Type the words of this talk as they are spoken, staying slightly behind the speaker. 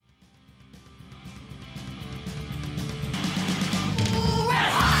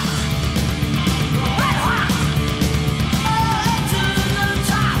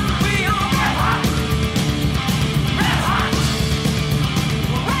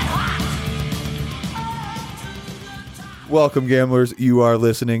Welcome, gamblers. You are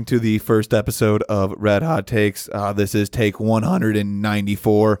listening to the first episode of Red Hot Takes. This is take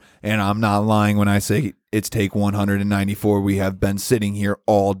 194, and I'm not lying when I say it's take 194. We have been sitting here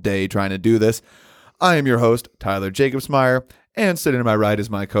all day trying to do this. I am your host, Tyler Jacobsmeyer, and sitting to my right is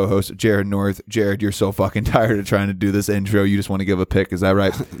my co-host, Jared North. Jared, you're so fucking tired of trying to do this intro. You just want to give a pick. Is that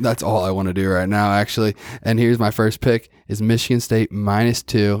right? That's all I want to do right now, actually. And here's my first pick is Michigan State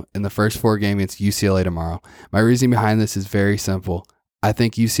 -2 in the first 4 games against UCLA tomorrow. My reasoning behind this is very simple. I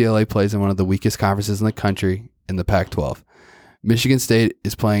think UCLA plays in one of the weakest conferences in the country in the Pac-12. Michigan State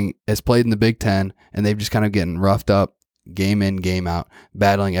has played in the Big Ten, and they've just kind of getting roughed up game in, game out,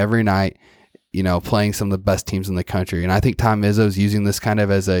 battling every night, you know, playing some of the best teams in the country. And I think Tom Izzo is using this kind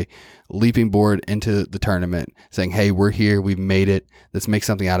of as a leaping board into the tournament, saying, hey, we're here. We've made it. Let's make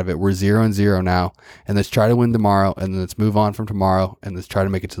something out of it. We're 0-0 now, and let's try to win tomorrow, and then let's move on from tomorrow, and let's try to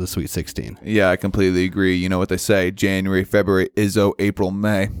make it to the Sweet 16. Yeah, I completely agree. You know what they say, January, February, Izzo, April,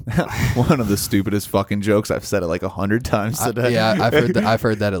 May. One of the stupidest fucking jokes. I've said it like 100 times today. I've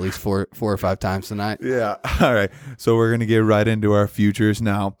heard that at least four or five times tonight. Yeah. All right. So we're going to get right into our futures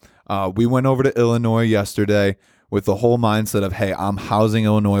now. We went over to Illinois yesterday with the whole mindset of, hey, I'm housing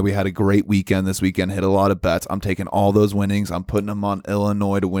Illinois. We had a great weekend this weekend, hit a lot of bets. I'm taking all those winnings. I'm putting them on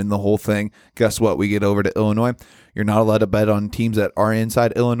Illinois to win the whole thing. Guess what? We get over to Illinois. You're not allowed to bet on teams that are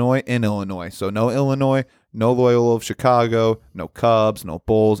inside Illinois in Illinois. So no Illinois, no Loyola of Chicago, no Cubs, no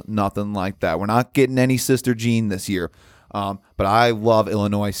Bulls, nothing like that. We're not getting any Sister Jean this year. But I love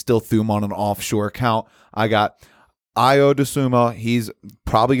Illinois. Still threw them on an offshore account. I got Ayo Dosunmu. He's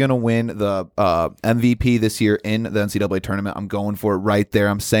probably going to win the MVP this year in the NCAA tournament. I'm going for it right there.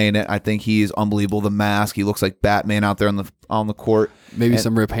 I'm saying it. I think he's unbelievable. The mask. He looks like Batman out there on the court. Maybe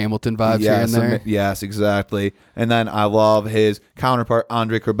some Rip Hamilton vibes here and there. Yes, exactly. And then I love his counterpart,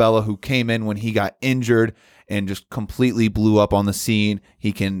 Andre Curbelo, who came in when he got injured and just completely blew up on the scene.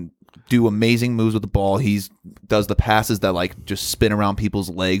 He can do amazing moves with the ball. He does the passes that like just spin around people's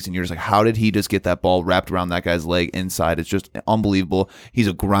legs, and you're just like, how did he just get that ball wrapped around that guy's leg inside? It's just unbelievable. He's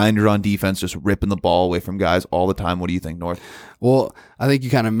a grinder on defense, just ripping the ball away from guys all the time. What do you think, North? Well, I think you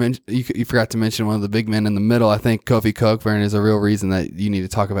kind of mentioned, you forgot to mention one of the big men in the middle. I think Kofi Cockburn is a real reason that you need to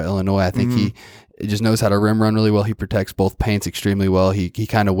talk about Illinois. I think he just knows how to rim run really well. He protects both paints extremely well. He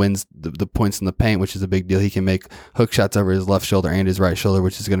kind of wins the points in the paint, which is a big deal. He can make hook shots over his left shoulder and his right shoulder,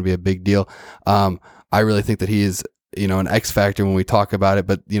 which is going to be a big deal. I really think that he is, you know, an X factor when we talk about it.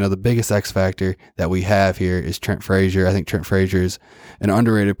 But, you know, the biggest X factor that we have here is Trent Frazier. I think Trent Frazier is an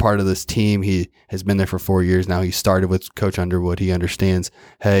underrated part of this team. He has been there for 4 years now. He started with Coach Underwood. He understands,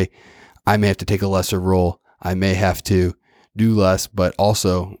 hey, I may have to take a lesser role. I may have to do less, but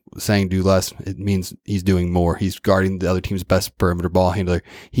also saying do less, it means he's doing more. He's guarding the other team's best perimeter ball handler.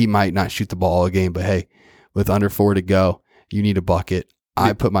 He might not shoot the ball all game, but hey, with under 4 to go, you need a bucket.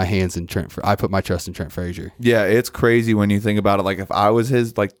 I put my trust in Trent Frazier. Yeah, it's crazy when you think about it. Like if I was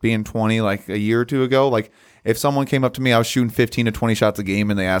his, like being 20, like a year or two ago, like if someone came up to me, I was shooting 15 to 20 shots a game,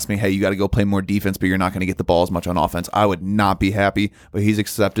 and they asked me, hey, you got to go play more defense, but you're not going to get the ball as much on offense, I would not be happy. But he's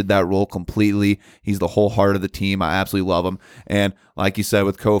accepted that role completely. He's the whole heart of the team. I absolutely love him. And like you said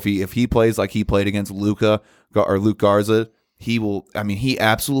with Kofi, if he plays like he played against Luke Garza, he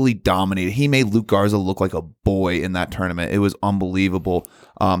absolutely dominated. He made Luke Garza look like a boy in that tournament. It was unbelievable.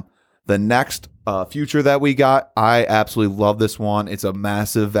 The next future that we got, I absolutely love this one. It's a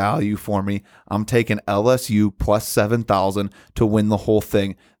massive value for me. I'm taking LSU plus 7,000 to win the whole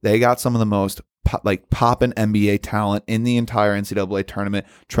thing. They got some of the most poppin' NBA talent in the entire NCAA tournament.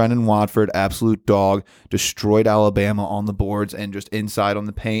 Trenton Watford, absolute dog, destroyed Alabama on the boards and just inside on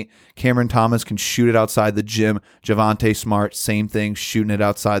the paint. Cameron Thomas can shoot it outside the gym. Javonte Smart, same thing, shooting it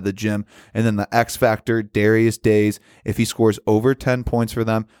outside the gym. And then the X factor, Darius Days, if he scores over 10 points for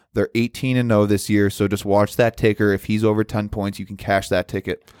them, they're 18-0 this year, so just watch that ticker. If he's over 10 points, you can cash that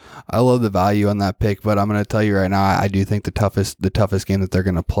ticket. I love the value on that pick, but I'm going to tell you right now, I do think the toughest game that they're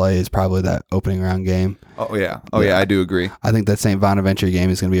going to play is probably that opening round game. Oh yeah, I do agree. I think that St. Bonaventure game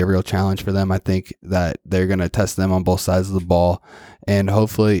is going to be a real challenge for them. I think that they're going to test them on both sides of the ball, and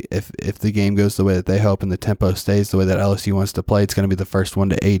hopefully, if the game goes the way that they hope and the tempo stays the way that LSU wants to play, it's going to be the first one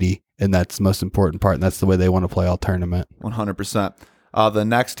to 80, and that's the most important part, and that's the way they want to play all tournament. 100%. The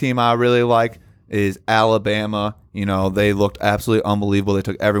next team I really like is Alabama. You know, they looked absolutely unbelievable. They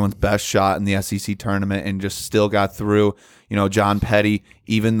took everyone's best shot in the SEC tournament and just still got through. You know, John Petty,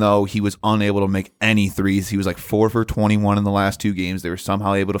 even though he was unable to make any threes, he was like 4 for 21 in the last 2 games. They were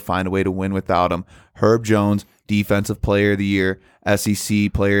somehow able to find a way to win without him. Herb Jones, Defensive Player of the Year,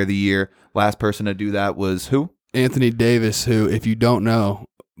 SEC Player of the Year. Last person to do that was who? Anthony Davis, who, if you don't know,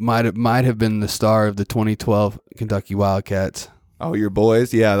 might have been the star of the 2012 Kentucky Wildcats. Oh, your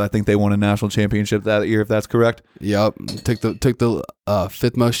boys? Yeah, I think they won a national championship that year, if that's correct. Yep, took the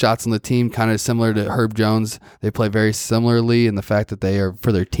fifth most shots on the team, kind of similar to Herb Jones. They play very similarly in the fact that they are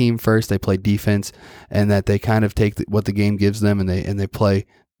for their team first. They play defense, and that they kind of take what the game gives them, and they play,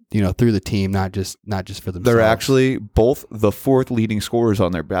 through the team, not just for themselves. They're actually both the fourth leading scorers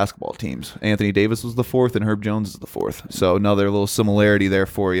on their basketball teams. Anthony Davis was the fourth, and Herb Jones is the fourth. So another little similarity there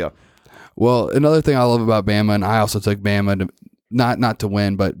for you. Well, another thing I love about Bama, and I also took Bama to not to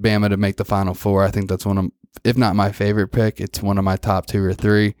win, but Bama to make the Final Four. I think that's one of, if not my favorite pick, it's one of my top 2 or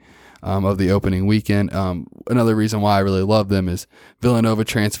 3 of the opening weekend. Another reason why I really love them is Villanova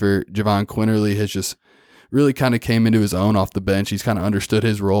transfer Javon Quinterly has just really kind of came into his own off the bench. He's kind of understood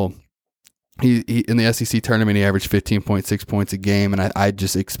his role. He in the SEC tournament, he averaged 15.6 points a game, and I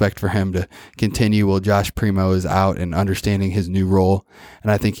just expect for him to continue while Josh Primo is out and understanding his new role. And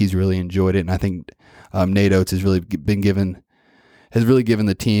I think he's really enjoyed it. And I think Nate Oates has really given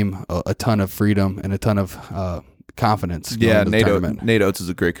the team a ton of freedom and a ton of confidence. Yeah, Nate Oates is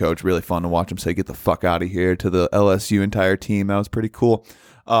a great coach. Really fun to watch him say, "Get the fuck out of here" to the LSU entire team. That was pretty cool.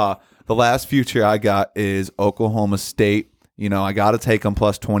 The last future I got is Oklahoma State. I got to take them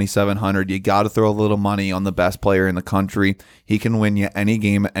plus 2,700. You got to throw a little money on the best player in the country. He can win you any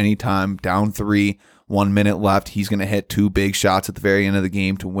game, anytime. Down 3, 1 minute left. He's going to hit 2 big shots at the very end of the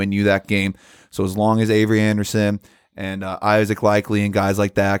game to win you that game. So as long as Avery Anderson and Isaac Likely and guys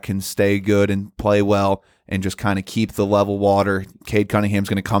like that can stay good and play well and just kind of keep the level water, Cade Cunningham's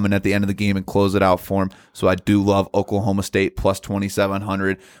going to come in at the end of the game and close it out for him. So I do love Oklahoma State plus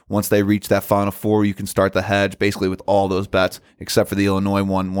 2,700. Once they reach that Final Four, you can start the hedge basically with all those bets except for the Illinois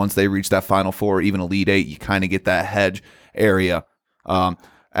one. Once they reach that Final Four, even Elite Eight, you kind of get that hedge area.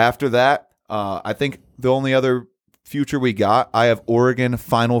 After that, I think the only other future we got, I have Oregon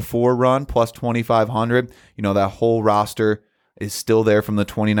Final Four run plus 2,500. That whole roster is still there from the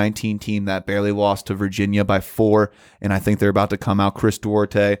 2019 team that barely lost to Virginia by 4, and I think they're about to come out. Chris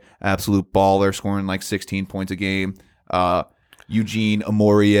Duarte, absolute baller, scoring like 16 points a game. Eugene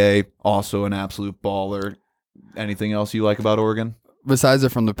Amorie, also an absolute baller. Anything else you like about Oregon? Besides it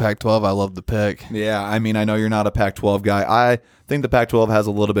from the Pac-12, I love the pick. Yeah, I know you're not a Pac-12 guy. I think the Pac-12 has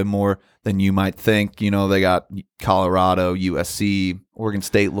a little bit more than you might think. They got Colorado, USC, Oregon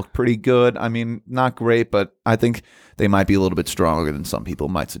State look pretty good. Not great, but I think they might be a little bit stronger than some people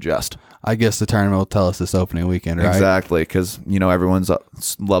might suggest. I guess the tournament will tell us this opening weekend, right? Exactly, because, everyone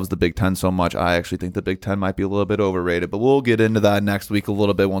loves the Big Ten so much. I actually think the Big Ten might be a little bit overrated, but we'll get into that next week a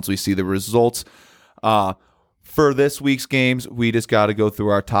little bit once we see the results. For this week's games, we just got to go through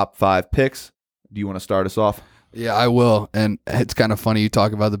our top 5 picks. Do you want to start us off? Yeah, I will. And it's kind of funny you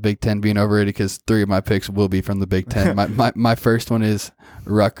talk about the Big Ten being overrated because 3 of my picks will be from the Big Ten. My first one is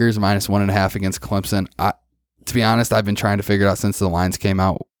Rutgers minus 1.5 against Clemson. To be honest, I've been trying to figure out since the lines came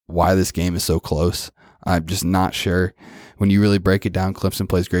out why this game is so close. I'm just not sure. When you really break it down, Clemson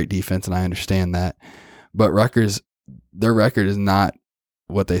plays great defense, and I understand that. But Rutgers, their record is not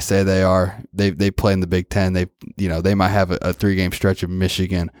what they say they are. They play in the Big Ten. They might have a 3-game stretch of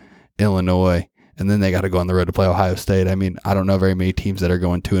Michigan, Illinois, and then they got to go on the road to play Ohio State. I don't know very many teams that are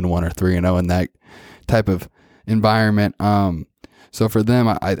going 2-1 or 3-0 in that type of environment. So for them,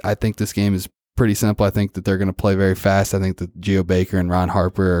 I think this game is pretty simple. I think that they're going to play very fast. I think that Geo Baker and Ron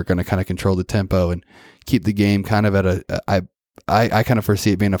Harper are going to kind of control the tempo and keep the game kind of at I kind of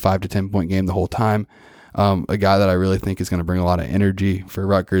foresee it being a 5 to 10 point game the whole time. A guy that I really think is going to bring a lot of energy for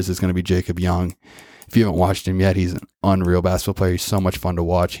Rutgers is going to be Jacob Young. If you haven't watched him yet, he's an unreal basketball player. He's so much fun to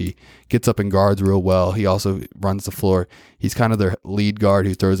watch. He gets up and guards real well. He also runs the floor. He's kind of their lead guard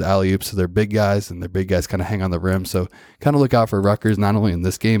who throws alley-oops to their big guys, and their big guys kind of hang on the rim. So kind of look out for Rutgers, not only in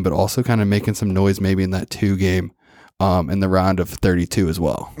this game, but also kind of making some noise maybe in that 2 game in the round of 32 as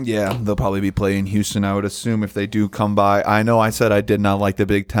well. Yeah, they'll probably be playing Houston, I would assume, if they do come by. I know I said I did not like the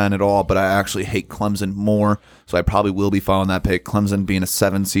Big Ten at all, but I actually hate Clemson more, so I probably will be following that pick. Clemson being a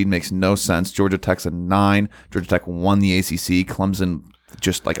 7 seed makes no sense. Georgia Tech's a 9. Georgia Tech won the ACC. Clemson,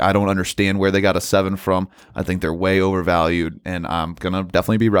 just I don't understand where they got a 7 from. I think they're way overvalued, and I'm going to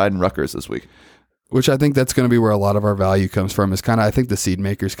definitely be riding Rutgers this week. Which I think that's going to be where a lot of our value comes from. Is I think the seed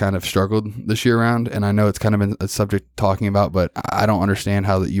makers kind of struggled this year round, and I know it's kind of been a subject talking about, but I don't understand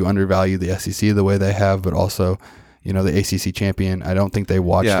how that you undervalue the SEC the way they have, but also, the ACC champion. I don't think they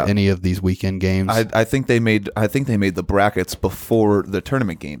watched any of these weekend games. I think they made the brackets before the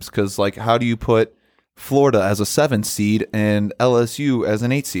tournament games because how do you put Florida as a 7 seed and LSU as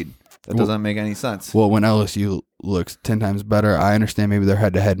an 8 seed? That doesn't make any sense. Well, when LSU looks 10 times better, I understand maybe their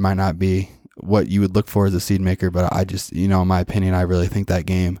head-to-head might not be what you would look for as a seed maker. But I just, in my opinion, I really think that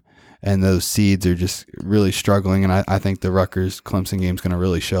game and those seeds are just really struggling. And I think the Rutgers-Clemson game is going to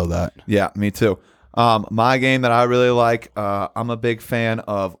really show that. Yeah, me too. My game that I really like, I'm a big fan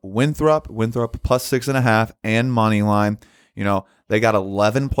of Winthrop plus 6.5 and money line. They got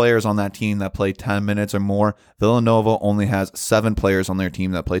 11 players on that team that play 10 minutes or more. Villanova only has 7 players on their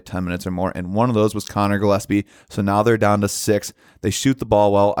team that play 10 minutes or more, and one of those was Connor Gillespie. So now they're down to 6. They shoot the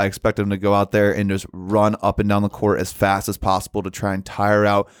ball well. I expect them to go out there and just run up and down the court as fast as possible to try and tire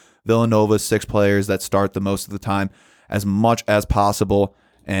out Villanova's 6 players that start the most of the time as much as possible.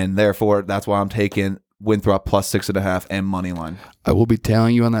 And therefore, that's why I'm taking Winthrop plus 6.5 and money line. I will be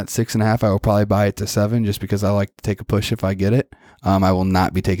tailing you on that 6.5. I will probably buy it to 7 just because I like to take a push if I get it. I will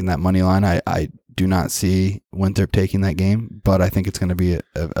not be taking that money line. I do not see Winthrop taking that game, but I think it's going to be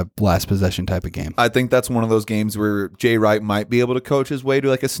a last possession type of game. I think that's one of those games where Jay Wright might be able to coach his way to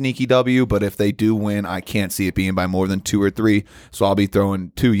like a sneaky W, but if they do win, I can't see it being by more than 2 or 3. So I'll be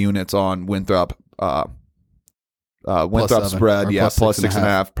throwing 2 units on Winthrop. Winthrop spread, plus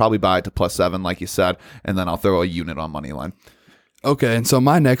 6.5. Probably buy it to plus 7, like you said, and then I'll throw a unit on money line. Okay, and so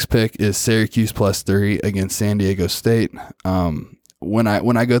my next pick is Syracuse plus 3 against San Diego State. When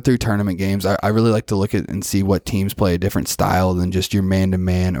I go through tournament games, I really like to look at and see what teams play a different style than just your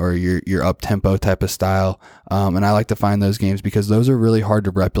man-to-man or your up-tempo type of style. And I like to find those games because those are really hard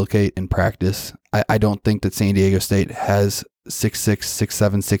to replicate in practice. I don't think that San Diego State has 6'6",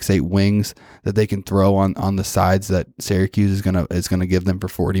 6'7", 6'8" wings that they can throw on the sides that Syracuse is gonna give them for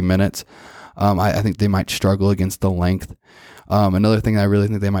 40 minutes. I think they might struggle against the length. Another thing I really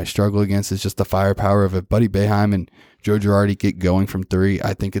think they might struggle against is just the firepower of Buddy Boeheim and Joe Girardi get going from 3.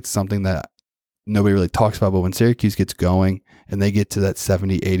 I think it's something that nobody really talks about, but when Syracuse gets going and they get to that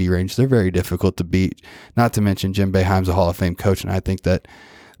 70-80 range, they're very difficult to beat. Not to mention Jim Boeheim's a Hall of Fame coach, and I think that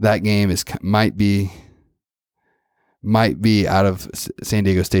game might be out of San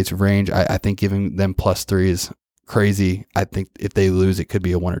Diego State's range. I think giving them plus 3 is crazy. I think if they lose, it could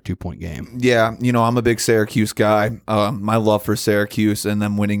be a 1 or 2 point game. Yeah, I'm a big Syracuse guy. My love for Syracuse and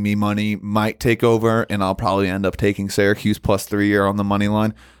them winning me money might take over, and I'll probably end up taking Syracuse plus 3 here on the money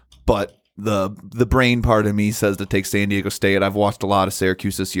line. But the brain part of me says to take San Diego State. I've watched a lot of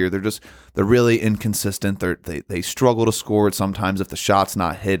Syracuse this year. They're really inconsistent. They struggle to score it sometimes if the shot's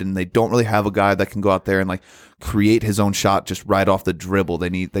not hit, and they don't really have a guy that can go out there and like create his own shot just right off the dribble.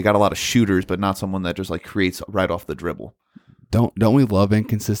 They got a lot of shooters, but not someone that just like creates right off the dribble. Don't we love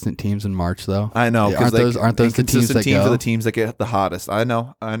inconsistent teams in March though? I know. Aren't those the teams that go? Are the teams that get the hottest. I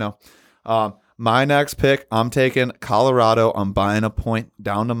know. My next pick, I'm taking Colorado. I'm buying a point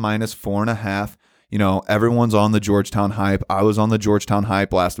down to minus 4.5. Everyone's on the Georgetown hype. I was on the Georgetown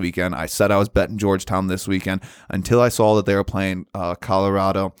hype last weekend. I said I was betting Georgetown this weekend until I saw that they were playing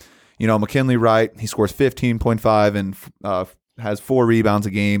Colorado. McKinley Wright, he scores 15.5 and has 4 rebounds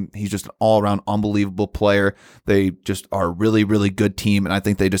a game. He's just an all-around unbelievable player. They just are a really, really good team, and I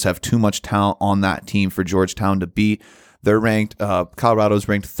think they just have too much talent on that team for Georgetown to beat. They're ranked, Colorado's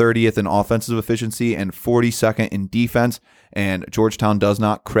ranked 30th in offensive efficiency and 42nd in defense, and Georgetown does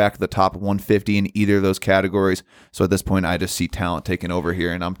not crack the top 150 in either of those categories. So at this point, I just see talent taking over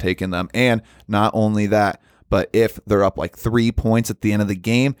here, and I'm taking them. And not only that, but if they're up like 3 points at the end of the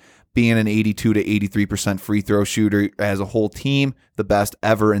game, being an 82 to 83% free throw shooter as a whole team, the best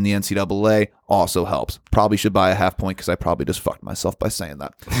ever in the NCAA, also helps. Probably should buy a half point because I probably just fucked myself by saying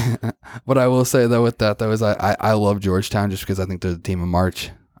that. What I will say though with that though is I love Georgetown just because I think they're the team of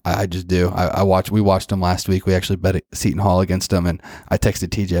March. I just do. We watched them last week. We actually bet at Seton Hall against them, and I texted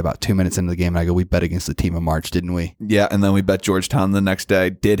TJ about 2 minutes into the game, and I go, we bet against the team of March, didn't we? Yeah, and then we bet Georgetown the next day.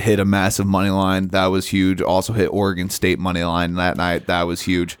 Did hit a massive money line. That was huge. Also hit Oregon State money line that night. That was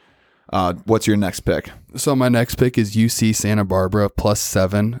huge. What's your next pick? So my next pick is UC Santa Barbara plus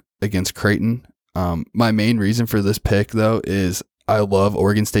 7 against Creighton. My main reason for this pick, though, is I love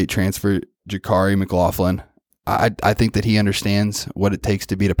Oregon State transfer Jakari McLaughlin. I think that he understands what it takes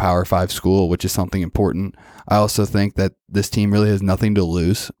to beat a Power 5 school, which is something important. I also think that this team really has nothing to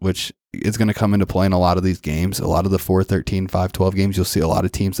lose, which is going to come into play in a lot of these games. A lot of the 4-13, 5-12 games, you'll see a lot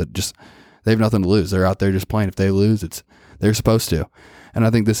of teams that just they have nothing to lose. They're out there just playing. If they lose, they're supposed to. And I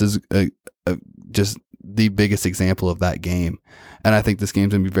think this is just the biggest example of that game. And I think this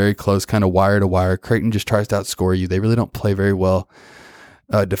game's going to be very close, kind of wire to wire. Creighton just tries to outscore you. They really don't play very well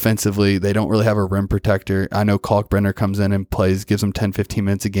defensively. They don't really have a rim protector. I know Kalkbrenner comes in and gives them 10, 15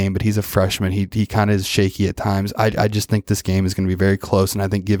 minutes a game, but he's a freshman. He kind of is shaky at times. I just think this game is going to be very close, and I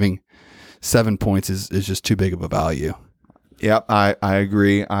think giving 7 points is just too big of a value. Yep, I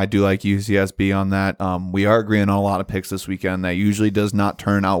agree. I do like UCSB on that. We are agreeing on a lot of picks this weekend. That usually does not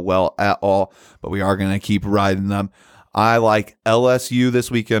turn out well at all, but we are going to keep riding them. I like LSU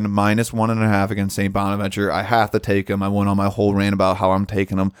this weekend, -1.5 against St. Bonaventure. I have to take them. I went on my whole rant about how I'm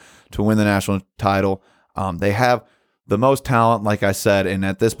taking them to win the national title. They have the most talent, like I said, and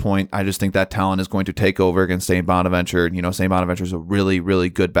at this point, I just think that talent is going to take over against St. Bonaventure. You know, St. Bonaventure is a really, really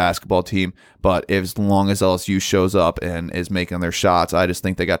good basketball team, but as long as LSU shows up and is making their shots, I just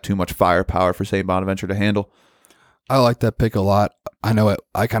think they got too much firepower for St. Bonaventure to handle. I like that pick a lot. I know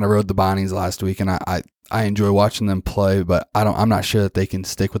I kind of rode the Bonnies last week, and I enjoy watching them play, but I'm not sure that they can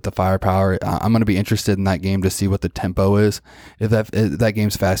stick with the firepower. I'm going to be interested in that game to see what the tempo is. If that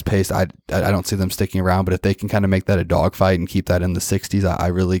game's fast paced, I don't see them sticking around. But if they can kind of make that a dogfight and keep that in the 60s, I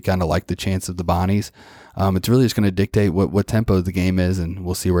really kind of like the chance of the Bonnies. It's really just going to dictate what tempo the game is, and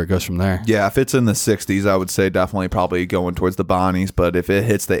we'll see where it goes from there. Yeah, if it's in the 60s, I would say definitely probably going towards the Bonnies, but if it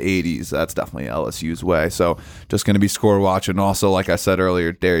hits the 80s, that's definitely LSU's way. So just going to be score watching. Also, like I said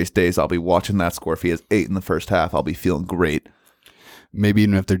earlier, Darius Days, I'll be watching that score. If he has 8 in the first half, I'll be feeling great. Maybe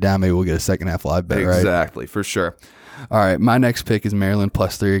even if they're down, maybe we'll get a second half live bet, right? Exactly, for sure. All right, my next pick is Maryland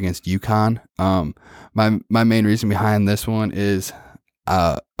 +3 against UConn. My main reason behind this one is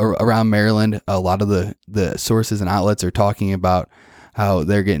around Maryland, a lot of the sources and outlets are talking about how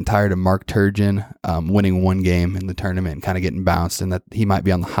they're getting tired of Mark Turgeon winning one game in the tournament and kind of getting bounced, and that he might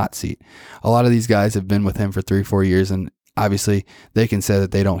be on the hot seat. A lot of these guys have been with him for 3-4 years, and obviously they can say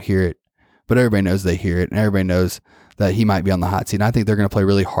that they don't hear it, but everybody knows they hear it, and everybody knows that he might be on the hot seat. And I think they're going to play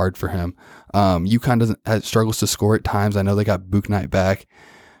really hard for him. UConn struggles to score at times. I know they got Bouknight back,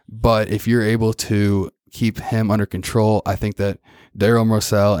 but if you're able to keep him under control, I think that Daryl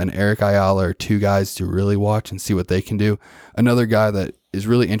Moselle and Eric Ayala are two guys to really watch and see what they can do. Another guy that is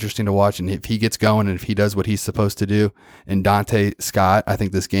really interesting to watch, and if he gets going and if he does what he's supposed to do, and Dante Scott, I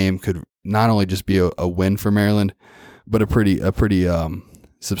think this game could not only just be a win for Maryland, but a pretty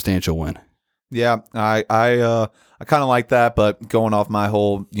substantial win. Yeah, I kind of like that, but going off my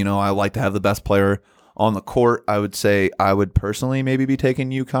whole, I like to have the best player on the court. I would say I would personally maybe be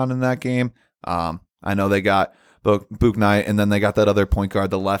taking UConn in that game. I know they got Bouknight, and then they got that other point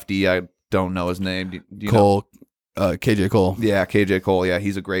guard, the lefty. I don't know his name. Do you Cole, KJ Cole. Yeah, KJ Cole. Yeah,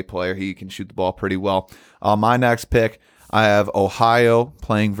 he's a great player. He can shoot the ball pretty well. My next pick, I have Ohio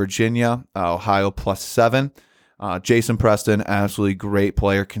playing Virginia. Ohio +7. Jason Preston, absolutely great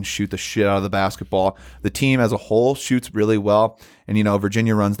player, can shoot the shit out of the basketball. The team as a whole shoots really well. And,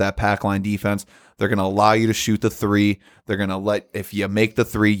 Virginia runs that pack line defense. They're going to allow you to shoot the three. They're going to if you make the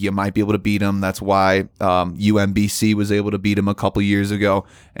three, you might be able to beat them. That's why UMBC was able to beat them a couple years ago.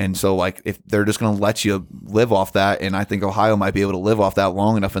 And so, if they're just going to let you live off that, and I think Ohio might be able to live off that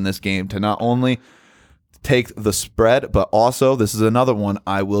long enough in this game to not only take the spread, but also, this is another one,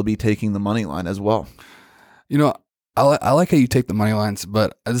 I will be taking the money line as well. I like how you take the money lines,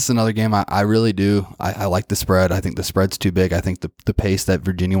 but this is another game I really do. I like the spread. I think the spread's too big. I think the pace that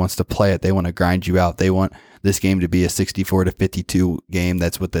Virginia wants to play it, they want to grind you out. They want this game to be a 64-52 game.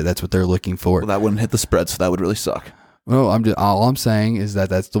 That's what they're looking for. Well, that wouldn't hit the spread, so that would really suck. Well, all I'm saying is that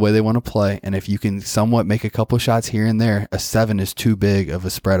that's the way they want to play, and if you can somewhat make a couple shots here and there, a 7 is too big of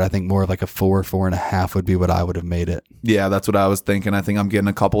a spread. I think more of like a 4.5 would be what I would have made it. Yeah, that's what I was thinking. I think I'm getting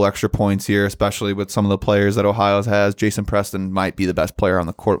a couple extra points here, especially with some of the players that Ohio has. Jason Preston might be the best player on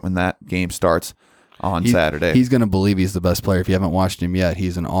the court when that game starts on Saturday. He's going to believe he's the best player. If you haven't watched him yet,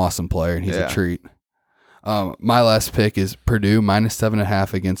 he's an awesome player, and he's a treat. My last pick is Purdue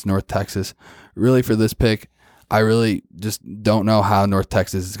 -7.5 against North Texas. Really, for this pick, I really just don't know how North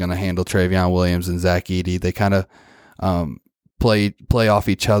Texas is going to handle Travion Williams and Zach Edey. They kind of play off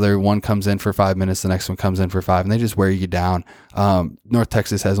each other. One comes in for 5 minutes, the next one comes in for 5, and they just wear you down. North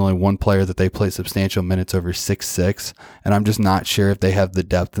Texas has only one player that they play substantial minutes over 6'6", and I'm just not sure if they have the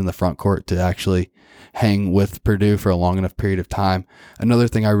depth in the front court to actually hang with Purdue for a long enough period of time. Another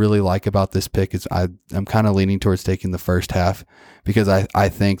thing I really like about this pick is I'm kind of leaning towards taking the first half, because I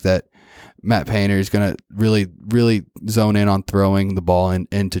think that Matt Painter is going to really, really zone in on throwing the ball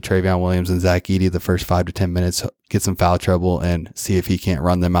into Travion Williams and Zach Edey the first 5 to 10 minutes, get some foul trouble, and see if he can't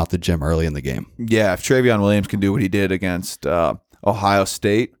run them out the gym early in the game. Yeah, if Travion Williams can do what he did against Ohio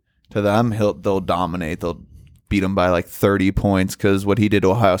State to them, they'll dominate. They'll beat them by like 30 points, because what he did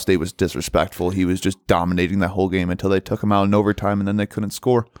to Ohio State was disrespectful. He was just dominating that whole game until they took him out in overtime, and then they couldn't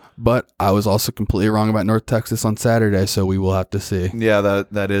score. But I was also completely wrong about North Texas on Saturday, so we will have to see. Yeah,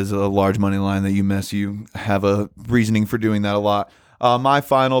 that is a large money line that you miss. You have a reasoning for doing that a lot. My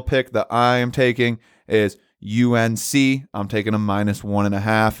final pick that I am taking is UNC. I'm taking a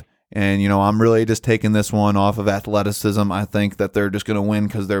 -1.5 And, I'm really just taking this one off of athleticism. I think that they're just going to win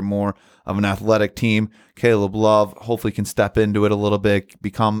because they're more of an athletic team. Caleb Love hopefully can step into it a little bit,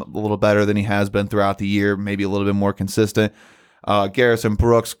 become a little better than he has been throughout the year, maybe a little bit more consistent. Garrison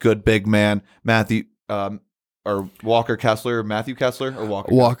Brooks, good big man. Walker Kessler, Matthew Kessler or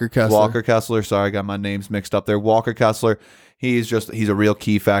Walker Kessler. Walker Kessler. Sorry, I got my names mixed up there. Walker Kessler. He's a real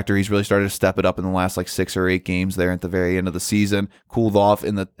key factor. He's really started to step it up in the last 6 or 8 games there at the very end of the season. Cooled off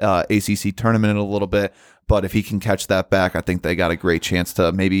in the ACC tournament a little bit, but if he can catch that back, I think they got a great chance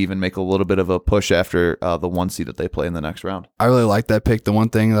to maybe even make a little bit of a push after the 1 seed that they play in the next round. I really like that pick. The one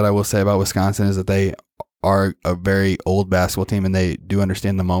thing that I will say about Wisconsin is that they are a very old basketball team and they do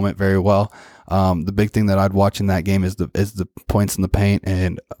understand the moment very well. The big thing that I'd watch in that game is the points in the paint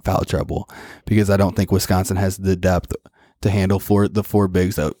and foul trouble, because I don't think Wisconsin has the depth to handle for the 4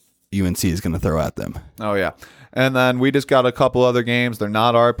 bigs that UNC is going to throw at them. Oh, yeah. And then we just got a couple other games. They're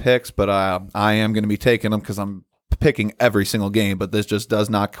not our picks, but I am going to be taking them because I'm picking every single game, but this just does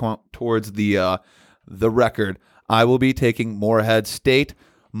not count towards the record. I will be taking Morehead State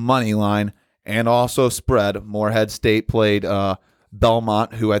money line and also spread. Morehead State played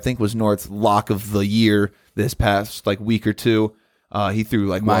Belmont, who I think was North's lock of the year this past week or two. He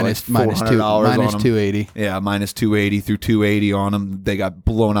threw minus $400 on him. 280. Yeah, minus 280 through 280 on him. They got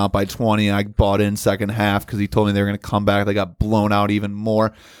blown out by 20. I bought in second half because he told me they were going to come back. They got blown out even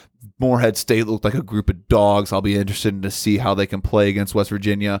more. Morehead State looked like a group of dogs. I'll be interested to see how they can play against West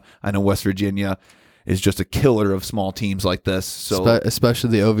Virginia. I know West Virginia is just a killer of small teams like this. So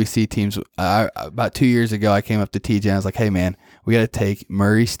especially the OVC teams. About 2 years ago, I came up to TJ and I was like, hey, man, we got to take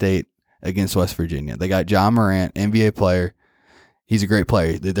Murray State against West Virginia. They got John Morant, NBA player. He's a great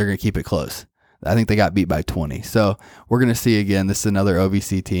player. They're going to keep it close. I think they got beat by 20. So we're going to see again. This is another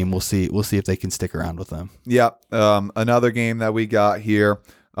OVC team. We'll see if they can stick around with them. Yeah. Another game that we got here,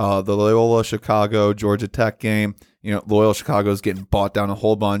 the Loyola Chicago Georgia Tech game. Loyola Chicago is getting bought down a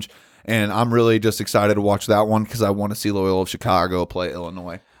whole bunch, and I'm really just excited to watch that one because I want to see Loyola Chicago play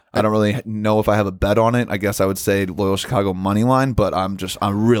Illinois. I don't really know if I have a bet on it. I guess I would say Loyola Chicago money line, but I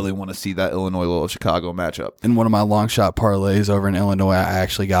really want to see that Illinois Loyola Chicago matchup. In one of my long shot parlays over in Illinois, I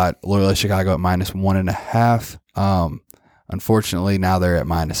actually got Loyola Chicago at minus 1.5. Unfortunately, now they're at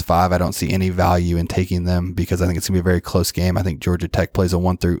minus 5. I don't see any value in taking them because I think it's gonna be a very close game. I think Georgia Tech plays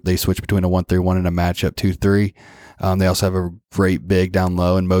they switch between a 1-3-1 and a matchup 2-3. They also have a great big down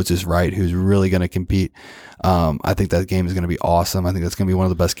low and Moses Wright, who's really going to compete. I think that game is going to be awesome. I think that's going to be one of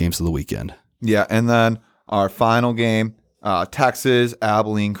the best games of the weekend. Yeah, and then our final game, Texas,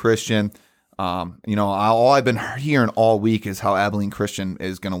 Abilene Christian. All I've been hearing all week is how Abilene Christian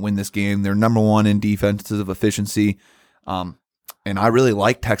is going to win this game. They're number 1 in defensive efficiency. And I really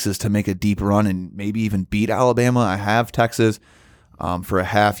like Texas to make a deep run and maybe even beat Alabama. I have Texas for a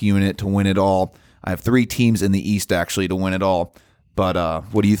half unit to win it all. I have 3 teams in the East actually to win it all. But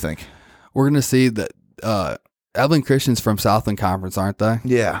what do you think? We're going to see that Abilene Christian's from Southland Conference, aren't they?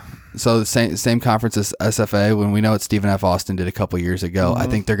 Yeah. So the same conference as SFA. When we know what Stephen F. Austin did a couple years ago, I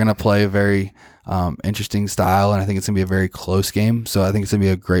think they're going to play a very interesting style, and I think it's going to be a very close game. So I think it's going to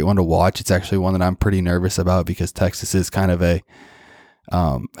be a great one to watch. It's actually one that I'm pretty nervous about because Texas is kind of a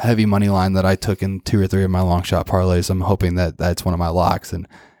heavy money line that I took in 2 or 3 of my long shot parlays. I'm hoping that that's one of my locks, and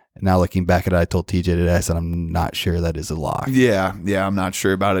now looking back at it, I told TJ today, I said I'm not sure that is a lock. Yeah, I'm not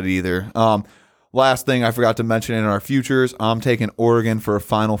sure about it either. Last thing I forgot to mention in our futures, I'm taking Oregon for a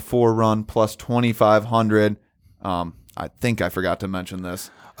Final Four run plus 2,500. I think I forgot to mention this.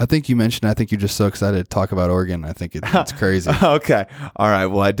 I think you mentioned it. I think you're just so excited to talk about Oregon. I think it's crazy. Okay. All right.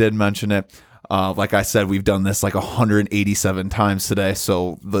 Well, I did mention it. Like I said, we've done this 187 times today,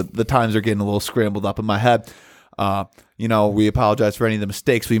 so the times are getting a little scrambled up in my head. We apologize for any of the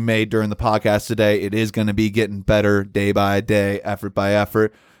mistakes we made during the podcast today. It is going to be getting better day by day, effort by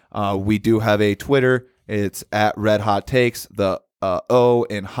effort. We do have a Twitter. It's at Red Hot Takes. The O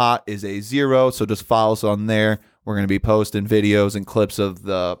in hot is a 0, so just follow us on there. We're going to be posting videos and clips of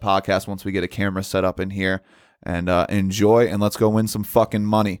the podcast once we get a camera set up in here. And enjoy, and let's go win some fucking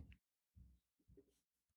money.